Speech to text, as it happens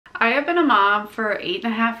have been a mom for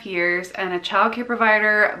 8.5 years and a childcare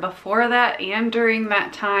provider before that and during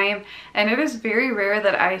that time, and it is very rare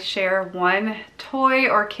that I share one toy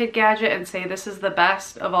or kid gadget and say this is the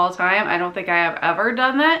best of all time. I don't think I have ever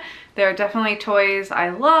done that. There are definitely toys I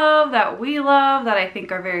love, that we love, that I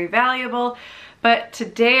think are very valuable, but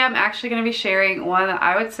today I'm actually going to be sharing one that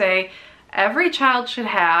I would say every child should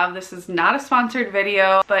have. This is not a sponsored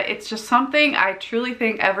video, but it's just something I truly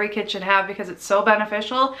think every kid should have because it's so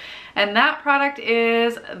beneficial. And that product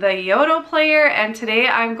is the Yoto player. And today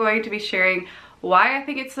I'm going to be sharing why I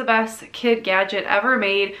think it's the best kid gadget ever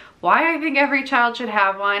made, why I think every child should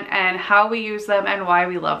have one, and how we use them and why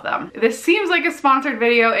we love them. This seems like a sponsored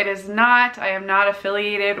video. It is not. I am not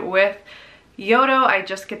affiliated with Yoto. I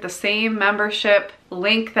just get the same membership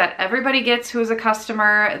link that everybody gets who is a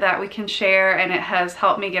customer that we can share, and it has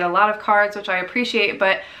helped me get a lot of cards, which I appreciate.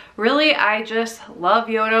 But really, I just love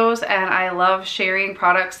Yotos, and I love sharing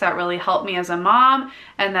products that really help me as a mom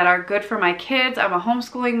and that are good for my kids. I'm a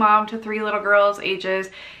homeschooling mom to 3 little girls, ages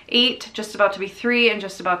 8, just about to be 3, and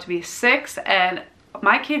just about to be 6, and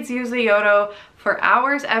my kids use the Yoto for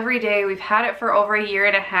hours every day. We've had it for over 1.5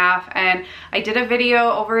 years, and I did a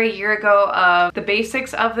video over a year ago of the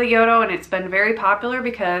basics of the Yoto, and it's been very popular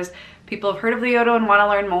because people have heard of the Yoto and want to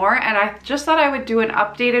learn more, and I just thought I would do an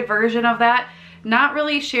updated version of that, not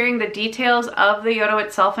really sharing the details of the Yoto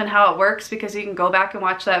itself and how it works because you can go back and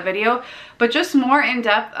watch that video, but just more in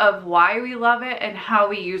depth of why we love it and how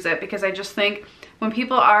we use it, because I just think when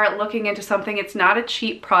people are looking into something, it's not a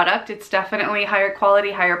cheap product. It's definitely higher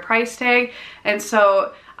quality, higher price tag. And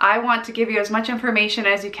so I want to give you as much information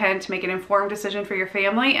as you can to make an informed decision for your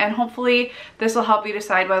family. And hopefully this will help you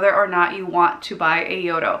decide whether or not you want to buy a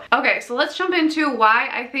Yoto. Okay, so let's jump into why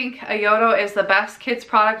I think a Yoto is the best kids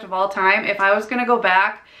product of all time. If I was gonna go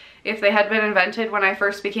back, if they had been invented when I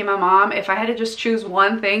first became a mom, if I had to just choose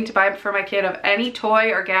one thing to buy for my kid of any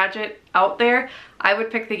toy or gadget out there, I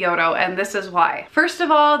would pick the Yoto, and this is why. First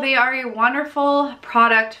of all, they are a wonderful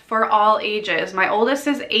product for all ages. My oldest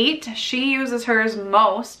is 8, she uses hers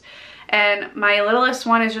most, and my littlest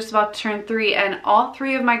one is just about to turn 3, and all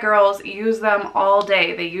 3 of my girls use them all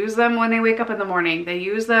day. They use them when they wake up in the morning, they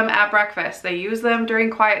use them at breakfast, they use them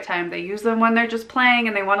during quiet time, they use them when they're just playing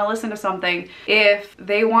and they want to listen to something. If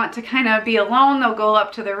they want to kind of be alone, they'll go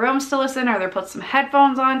up to their rooms to listen, or they'll put some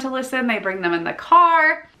headphones on to listen. They bring them in the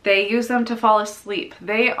car. They use them to fall asleep.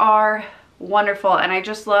 They are wonderful, and I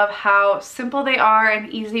just love how simple they are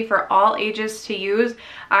and easy for all ages to use.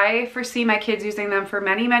 I foresee my kids using them for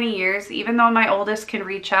many, many years. Even though my oldest can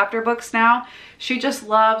read chapter books now, she just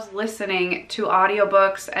loves listening to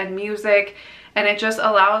audiobooks and music, and it just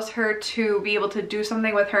allows her to be able to do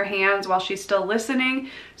something with her hands while she's still listening.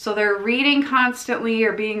 So they're reading constantly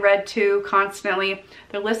or being read to constantly.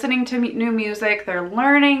 They're listening to new music, they're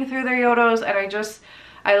learning through their Yotos, and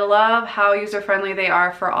I love how user-friendly they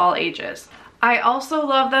are for all ages. I also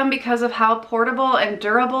love them because of how portable and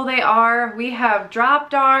durable they are. We have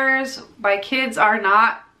dropped ours. My kids are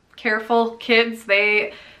not careful kids.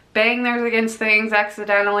 They bang theirs against things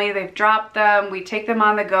accidentally. They've dropped them. We take them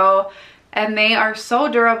on the go, and they are so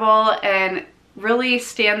durable and really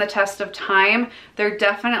stand the test of time. They're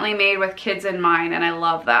definitely made with kids in mind, and I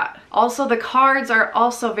love that. Also, the cards are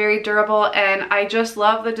also very durable, and I just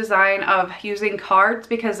love the design of using cards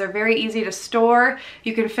because they're very easy to store.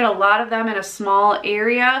 You can fit a lot of them in a small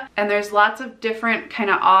area, and there's lots of different kind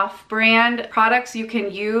of off-brand products you can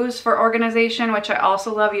use for organization, which I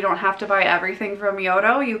also love. You don't have to buy everything from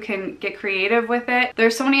Yoto. You can get creative with it.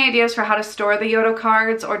 There's so many ideas for how to store the Yoto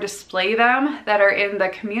cards or display them that are in the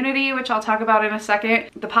community, which I'll talk about in a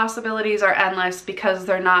second. The possibilities are endless because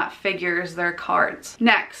they're not figures, they're cards.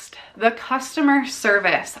 Next, the customer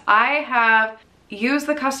service. I have used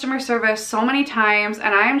the customer service so many times,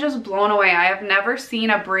 and I am just blown away. I have never seen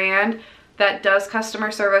a brand that does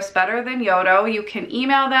customer service better than Yoto. You can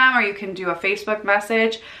email them or you can do a Facebook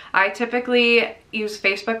message. I typically use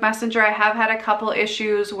Facebook Messenger. I have had a couple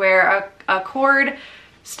issues where a cord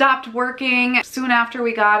stopped working soon after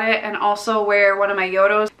we got it, and also where one of my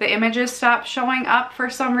Yotos, the images stopped showing up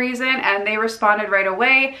for some reason, and they responded right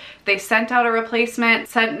away. They sent out a replacement,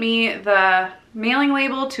 sent me the mailing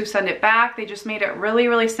label to send it back. They just made it really,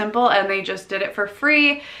 really simple, and they just did it for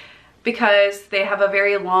free because they have a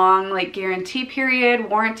very long like guarantee period,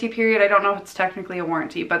 warranty period. I don't know if it's technically a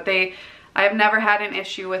warranty, but I have never had an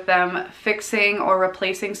issue with them fixing or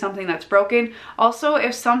replacing something that's broken. Also,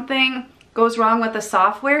 if something goes wrong with the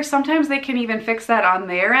software, sometimes they can even fix that on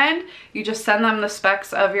their end. You just send them the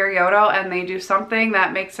specs of your Yoto and they do something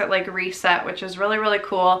that makes it like reset, which is really, really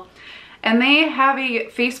cool. and they have a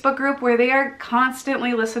Facebook group where they are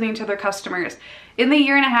constantly listening to their customers. In the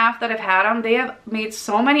year and a half that I've had them, they have made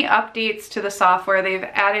so many updates to the software. They've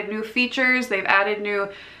added new features, they've added new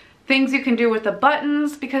things you can do with the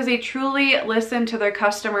buttons, because they truly listen to their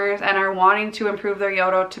customers and are wanting to improve their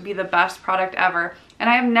Yoto to be the best product ever. And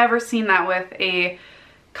I have never seen that with a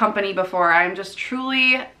company before. I'm just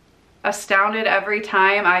truly astounded every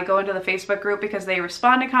time I go into the Facebook group, because they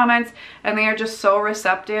respond to comments and they are just so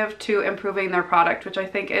receptive to improving their product, which I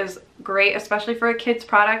think is great, especially for a kid's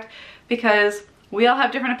product, because we all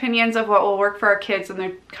have different opinions of what will work for our kids, and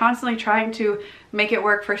they're constantly trying to make it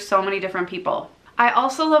work for so many different people. I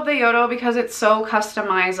also love the Yoto because it's so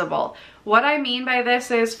customizable. What I mean by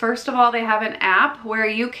this is, first of all, they have an app where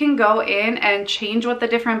you can go in and change what the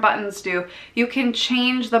different buttons do. You can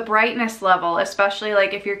change the brightness level, especially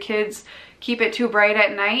like if your kids keep it too bright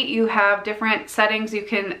at night, you have different settings you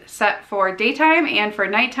can set for daytime, and for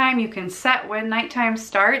nighttime you can set when nighttime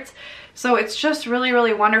starts. So it's just really,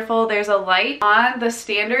 really wonderful. There's a light on the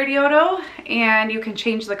standard Yoto and you can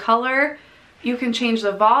change the color. You can change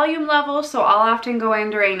the volume level, so I'll often go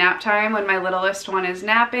in during nap time when my littlest one is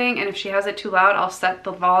napping, and if she has it too loud, I'll set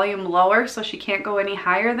the volume lower so she can't go any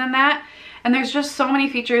higher than that. And there's just so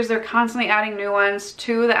many features. They're constantly adding new ones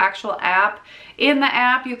to the actual app. In the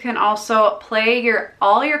app, you can also play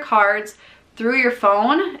all your cards through your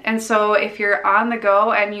phone, and so if you're on the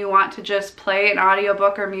go and you want to just play an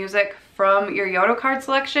audiobook or music from your Yoto card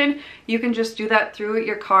selection, you can just do that through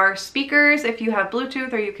your car speakers if you have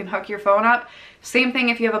Bluetooth, or you can hook your phone up. Same thing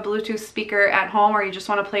if you have a Bluetooth speaker at home or you just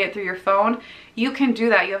want to play it through your phone, you can do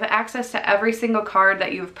that. You have access to every single card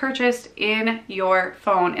that you've purchased in your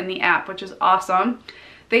phone in the app, which is awesome.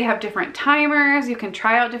 They have different timers. You can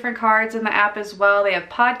try out different cards in the app as well. They have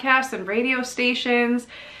podcasts and radio stations,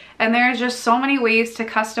 and there's just so many ways to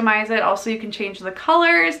customize it. Also, you can change the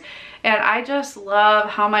colors. And I just love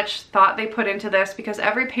how much thought they put into this, because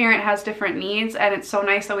every parent has different needs, and it's so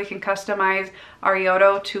nice that we can customize our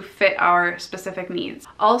Yoto to fit our specific needs.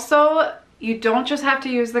 Also, you don't just have to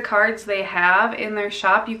use the cards they have in their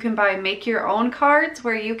shop. You can buy make your own cards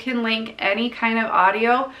where you can link any kind of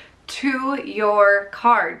audio to your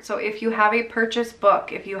card. So if you have a purchase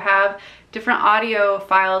book, if you have different audio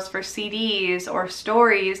files for CDs or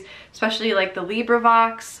stories, especially like the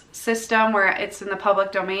LibriVox system where it's in the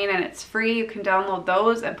public domain and it's free, you can download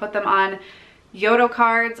those and put them on Yoto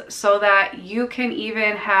cards so that you can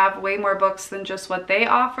even have way more books than just what they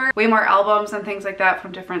offer, way more albums and things like that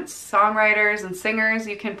from different songwriters and singers.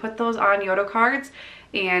 You can put those on Yoto cards,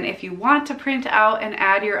 and if you want to print out and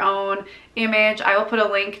add your own image, I will put a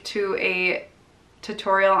link to a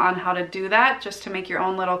tutorial on how to do that, just to make your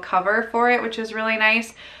own little cover for it, which is really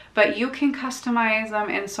nice. But you can customize them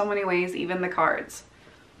in so many ways, even the cards.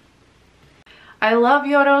 I love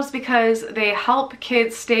Yotos because they help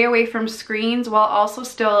kids stay away from screens while also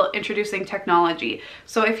still introducing technology.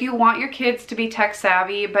 So if you want your kids to be tech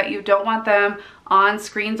savvy, but you don't want them on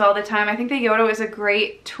screens all the time, I think the Yoto is a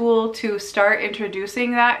great tool to start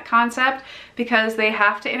introducing that concept, because they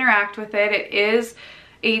have to interact with it. It is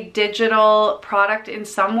a digital product in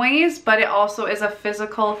some ways, but it also is a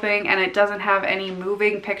physical thing, and it doesn't have any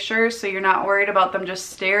moving pictures, so you're not worried about them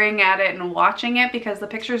just staring at it and watching it, because the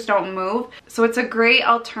pictures don't move. So it's a great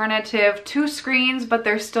alternative to screens, but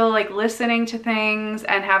they're still like listening to things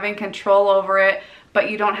and having control over it,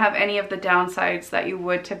 but you don't have any of the downsides that you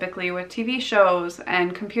would typically with TV shows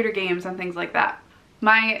and computer games and things like that.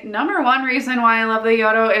 My number one reason why I love the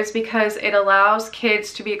Yoto is because it allows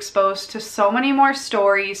kids to be exposed to so many more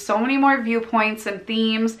stories, so many more viewpoints and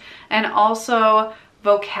themes, and also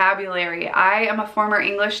vocabulary. I am a former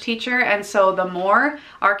English teacher, and so the more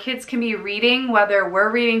our kids can be reading, whether we're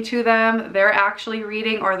reading to them, they're actually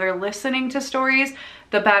reading, or they're listening to stories,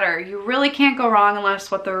 the better. You really can't go wrong unless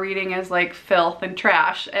what they're reading is like filth and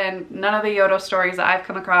trash, and none of the Yoto stories that I've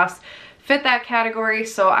come across fit that category.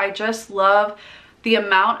 So I just love the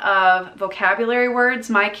amount of vocabulary words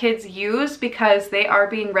my kids use, because they are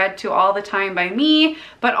being read to all the time by me,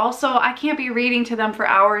 but also I can't be reading to them for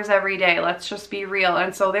hours every day, let's just be real.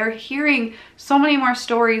 And so they're hearing so many more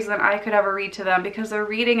stories than I could ever read to them, because they're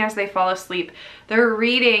reading as they fall asleep, they're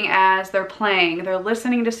reading as they're playing, they're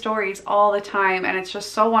listening to stories all the time, and it's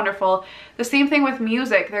just so wonderful. The same thing with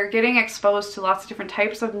music. They're getting exposed to lots of different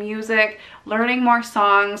types of music, learning more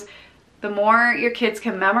songs. The more your kids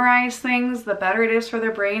can memorize things, the better it is for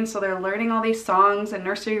their brains. So they're learning all these songs and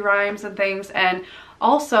nursery rhymes and things. And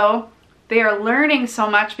also, they are learning so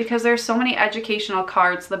much because there's so many educational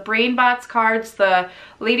cards. The BrainBots cards, the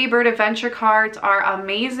Ladybird Adventure cards are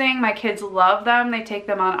amazing. My kids love them. They take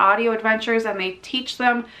them on audio adventures and they teach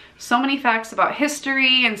them so many facts about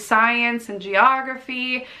history and science and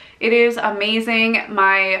geography. It is amazing.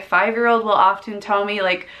 My 5-year-old will often tell me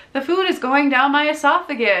like, the food is going down my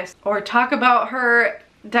esophagus, or talk about her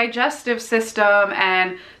digestive system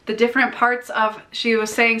and the different parts of, she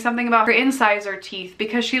was saying something about her incisor teeth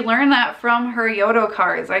because she learned that from her Yoto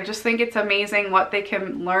cards. I just think it's amazing what they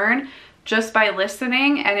can learn just by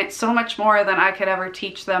listening, and it's so much more than I could ever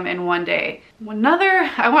teach them in one day.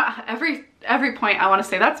 Every point I want to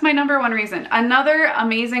say that's my #1 reason. Another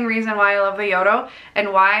amazing reason why I love the Yoto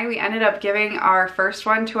and why we ended up giving our first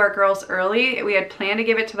one to our girls early. We had planned to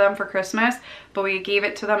give it to them for Christmas, but we gave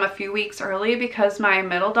it to them a few weeks early because my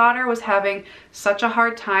middle daughter was having such a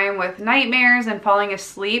hard time with nightmares and falling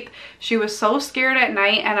asleep. She was so scared at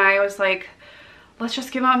night, and I was like, let's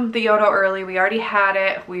just give them the Yoto early. We already had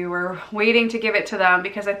it. We were waiting to give it to them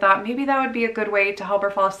because I thought maybe that would be a good way to help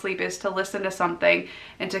her fall asleep, is to listen to something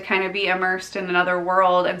and to kind of be immersed in another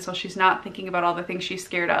world, and so she's not thinking about all the things she's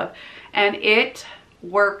scared of. And it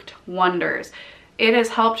worked wonders. It has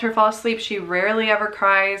helped her fall asleep. She rarely ever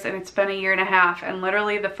cries, and it's been a 1.5 years. And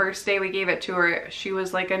literally the first day we gave it to her, she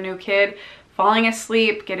was like a new kid, falling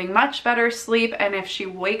asleep, getting much better sleep. And if she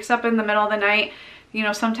wakes up in the middle of the night, you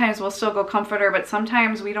know, sometimes we'll still go comfort her, but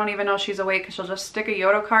sometimes we don't even know she's awake because she'll just stick a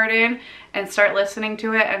Yoto card in and start listening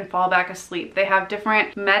to it and fall back asleep. They have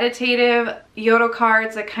different meditative Yoto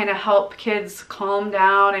cards that kind of help kids calm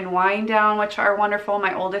down and wind down, which are wonderful.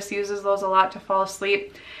 My oldest uses those a lot to fall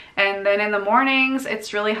asleep. And then in the mornings,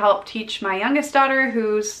 it's really helped teach my youngest daughter,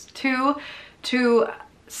 who's 2, to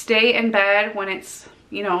stay in bed when it's,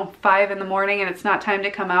 you know, 5 in the morning and it's not time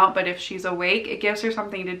to come out. But if she's awake, it gives her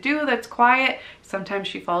something to do that's quiet. Sometimes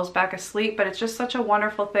she falls back asleep, but it's just such a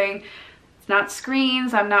wonderful thing. It's not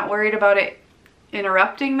screens. I'm not worried about it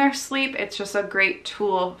interrupting their sleep. It's just a great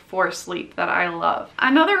tool for sleep that I love.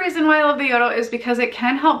 Another reason why I love the Yoto is because it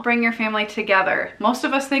can help bring your family together. Most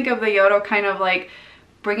of us think of the Yoto kind of like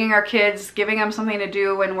bringing our kids, giving them something to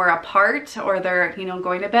do when we're apart, or they're, you know,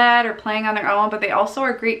 going to bed or playing on their own, but they also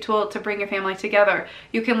are a great tool to bring your family together.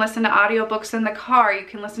 You can listen to audiobooks in the car, you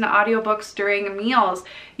can listen to audiobooks during meals,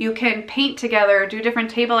 you can paint together, do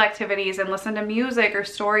different table activities, and listen to music or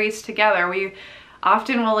stories together. We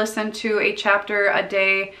often will listen to a chapter a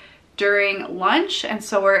day during lunch, and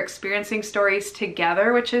so we're experiencing stories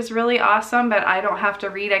together, which is really awesome. But I don't have to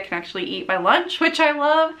read, I can actually eat my lunch, which I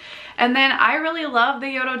love. And then I really love the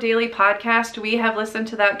Yoto Daily podcast. We have listened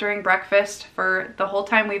to that during breakfast for the whole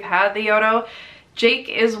time we've had the Yoto. Jake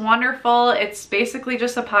is wonderful. It's basically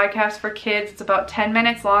just a podcast for kids. It's about 10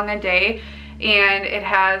 minutes long a day, and it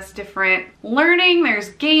has different learning, there's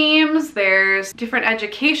games, there's different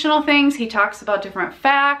educational things. He talks about different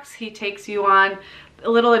facts. He takes you on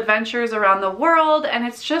little adventures around the world, and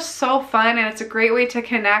it's just so fun, and it's a great way to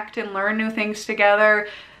connect and learn new things together,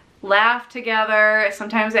 laugh together.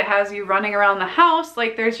 Sometimes it has you running around the house.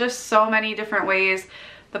 Like, there's just so many different ways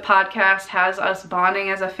the podcast has us bonding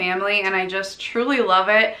as a family, and I just truly love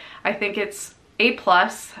it. I think it's A+,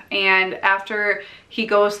 and after he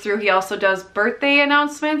goes through, he also does birthday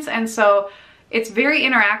announcements, and so it's very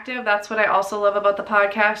interactive. That's what I also love about the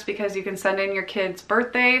podcast, because you can send in your kid's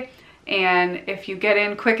birthday, and if you get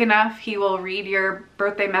in quick enough, he will read your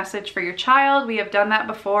birthday message for your child. We have done that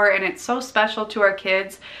before, and it's so special to our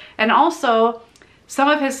kids. And also, some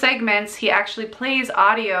of his segments, he actually plays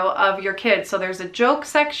audio of your kids. So there's a joke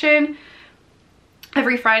section.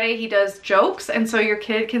 Every Friday he does jokes, and so your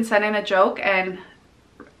kid can send in a joke and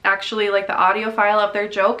actually like the audio file of their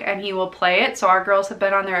joke, and he will play it. So our girls have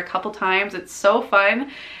been on there a couple times. It's so fun.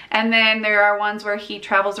 And then there are ones where he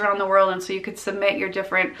travels around the world, and so you could submit your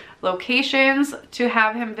different locations to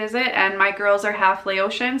have him visit. And my girls are half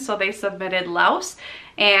Laotian, so they submitted Laos.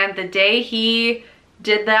 And the day he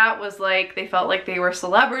did that was like, they felt like they were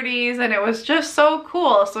celebrities, and it was just so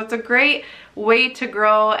cool. So it's a great way to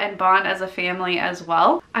grow and bond as a family as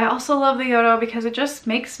well. I also love the Yoto because it just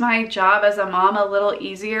makes my job as a mom a little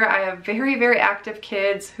easier. I have very, very active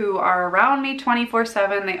kids who are around me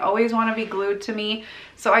 24/7. They always want to be glued to me.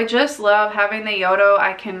 So I just love having the Yoto.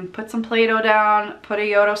 I can put some Play-Doh down, put a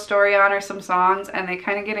Yoto story on or some songs, and they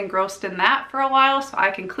kind of get engrossed in that for a while, so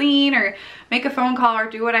I can clean or make a phone call or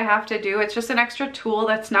do what I have to do. It's just an extra tool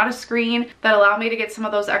that's not a screen that allow me to get some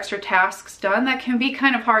of those extra tasks done that can be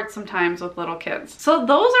kind of hard sometimes with little kids. So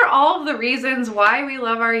those are all of the reasons why we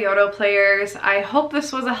love our Yoto players. I hope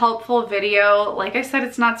this was a helpful video. Like I said,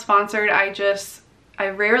 it's not sponsored. I I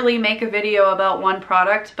rarely make a video about one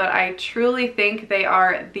product, but I truly think they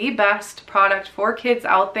are the best product for kids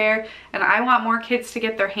out there, and I want more kids to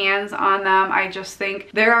get their hands on them. I just think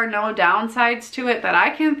there are no downsides to it that I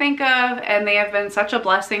can think of, and they have been such a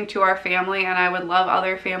blessing to our family, and I would love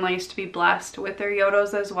other families to be blessed with their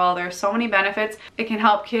Yotos as well. There's so many benefits. It can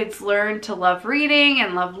help kids learn to love reading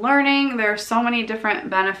and love learning. There are so many different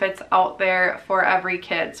benefits out there for every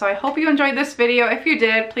kid. So I hope you enjoyed this video. If you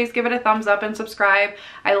did, please give it a thumbs up and subscribe.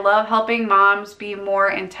 I love helping moms be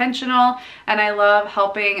more intentional, and I love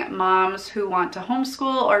helping moms who want to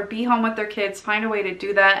homeschool or be home with their kids find a way to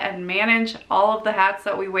do that and manage all of the hats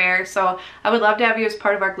that we wear. So I would love to have you as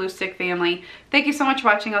part of our glue stick family. Thank you so much for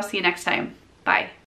watching. I'll see you next time. Bye.